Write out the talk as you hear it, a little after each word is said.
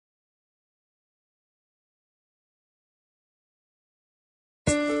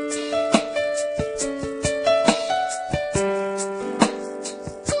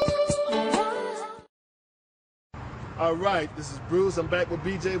All right, this is Bruce. I'm back with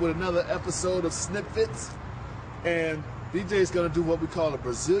BJ with another episode of Snip Fits. And BJ is going to do what we call a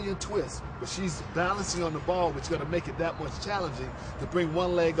Brazilian twist, where she's balancing on the ball, which is going to make it that much challenging to bring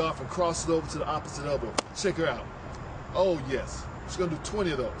one leg off and cross it over to the opposite elbow. Check her out. Oh, yes. She's going to do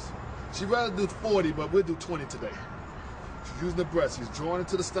 20 of those. She'd rather do 40, but we'll do 20 today. She's using the breath. She's drawing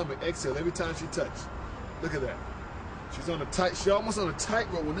into the stomach. Exhale every time she touches. Look at that. She's on a tight, she's almost on a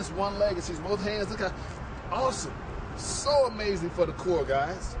tightrope with this one leg, and she's both hands. Look how awesome. So amazing for the core,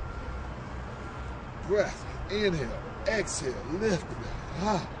 guys. Breath. Inhale. Exhale. Lift.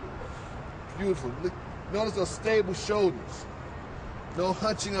 Ah. Beautiful. Look, notice those stable shoulders. No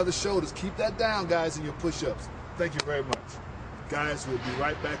hunching of the shoulders. Keep that down, guys, in your push-ups. Thank you very much. Guys, we'll be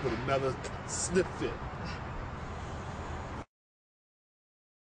right back with another Snip Fit.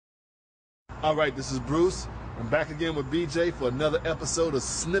 All right, this is Bruce. I'm back again with BJ for another episode of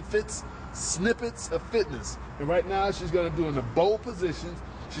Snip Fits, Snippets of Fitness. And right now, she's going to do in the bow positions.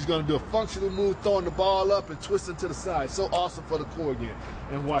 She's going to do a functional move, throwing the ball up and twisting to the side. So awesome for the core again.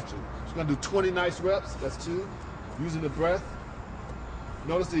 And watch it. She's going to do 20 nice reps. That's 2. Using the breath.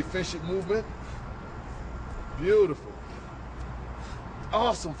 Notice the efficient movement. Beautiful.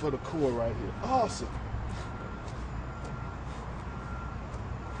 Awesome for the core right here. Awesome.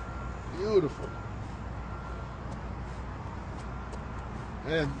 Beautiful.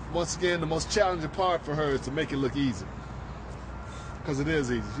 And once again, the most challenging part for her is to make it look easy. Because it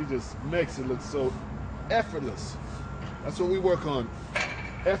is easy. She just makes it look so effortless. That's what we work on.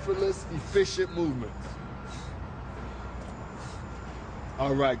 Effortless, efficient movement.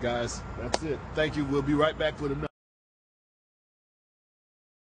 All right, guys. That's it. Thank you. We'll be right back with another.